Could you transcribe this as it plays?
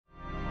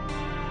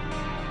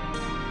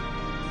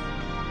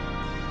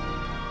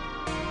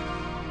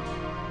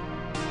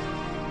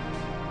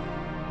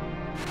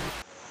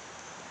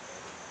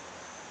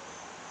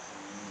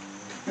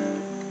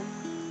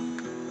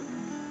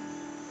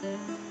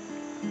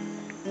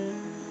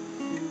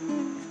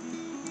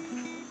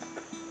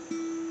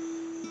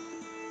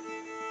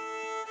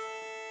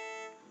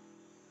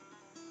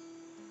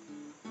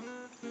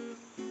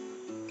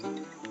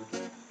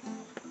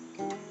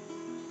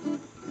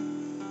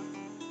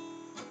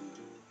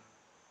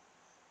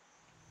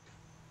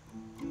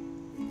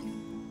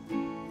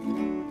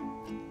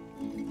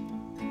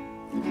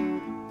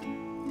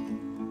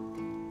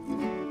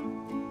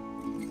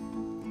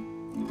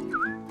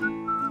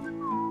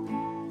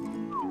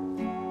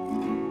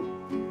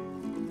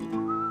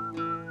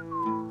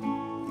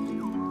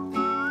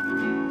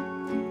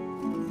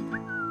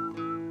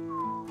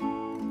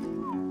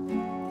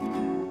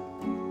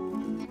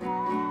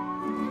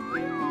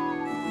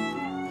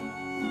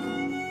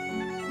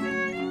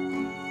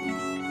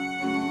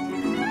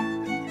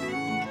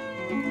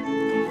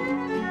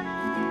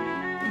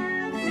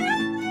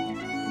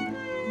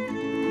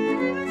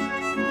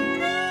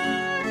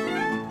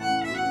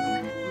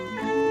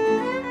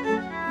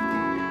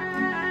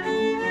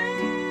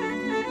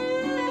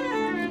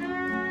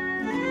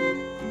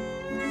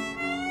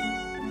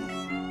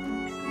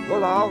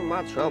Well, all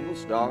my trouble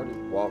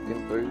started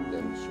walking through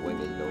them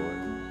swinging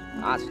doors.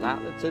 I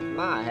slightly tipped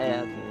my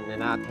hat and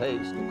then I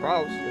paced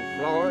across the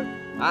floor.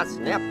 I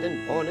snapped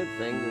and pointed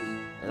fingers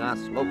and I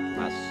smoked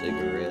my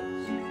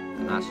cigarettes.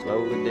 And I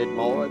slowly did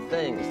more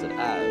things that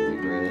I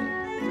regret.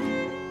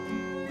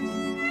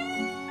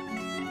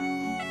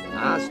 And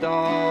I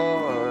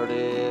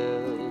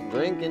started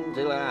drinking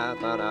till I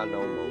thought I'd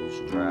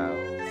almost drown.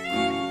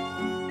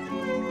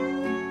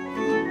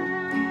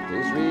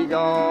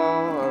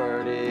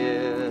 Disregarded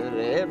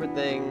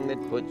everything that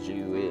puts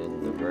you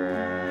in the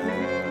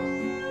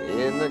ground,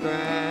 in the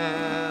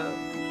ground.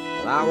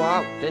 Well, I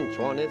walked in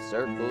 20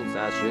 circles,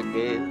 I shook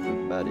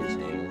everybody's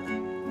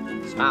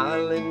hand,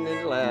 smiling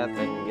and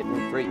laughing,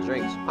 getting free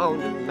drinks on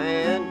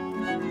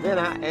demand. Then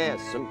I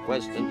asked some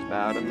questions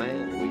about a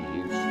man we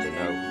used to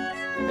know,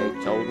 and they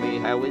told me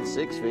how he's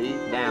 6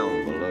 feet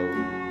down below.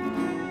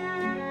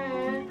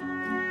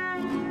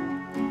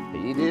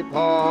 He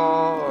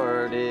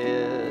departed,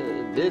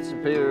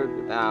 disappeared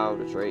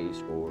without a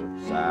trace or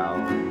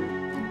sound.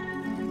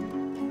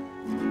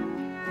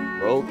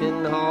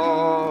 Broken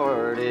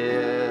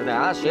hearted,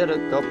 I shed a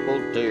couple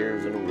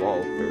tears and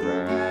walked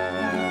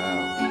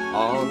around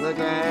on the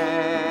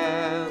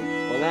ground.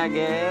 Well, I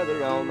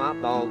gathered all my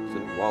thoughts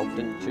and walked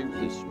into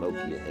the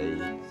smoky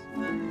haze.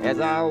 As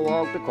I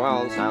walked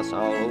across, I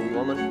saw a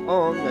woman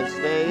on the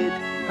stage.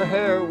 Her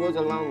hair was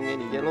long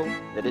and yellow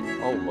that it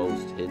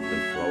almost hit the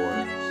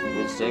floor. She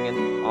was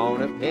singing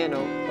on a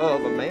piano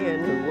of a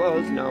man who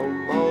was no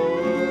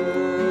more.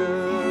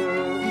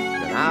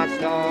 Then I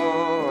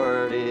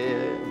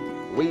started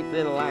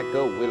weeping like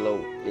a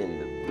willow in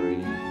the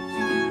breeze,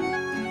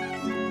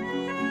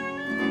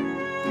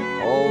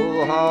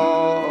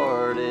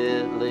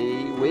 wholeheartedly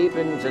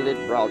weeping till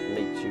it brought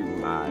me to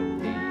my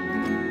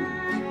knees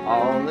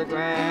on the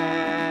ground.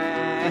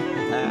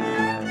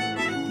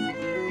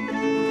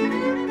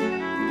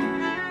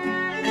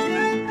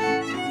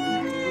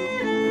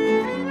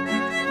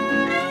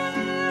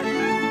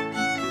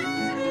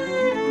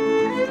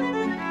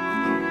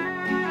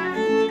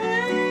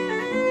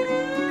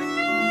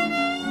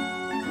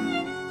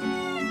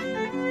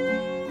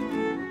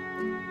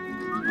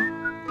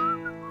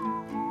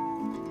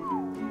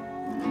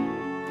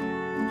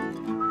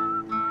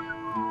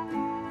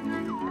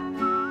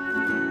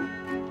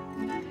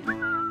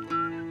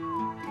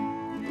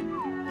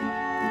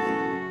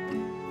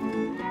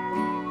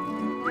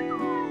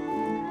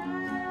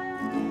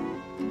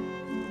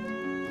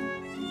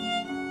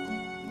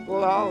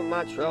 Well, all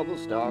my trouble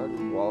started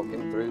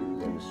walking through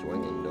them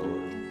swinging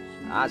doors.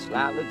 I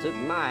slightly took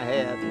my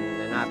hat and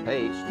then I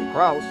paced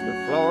across the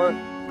floor.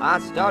 I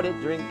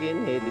started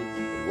drinking heavy,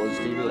 it was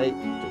too late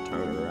to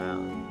turn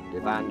around.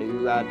 If I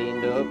knew I'd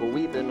end up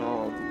weeping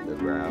on the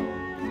ground.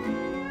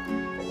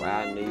 Oh,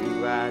 I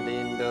knew I'd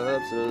end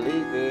up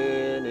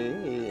sleeping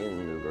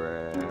in the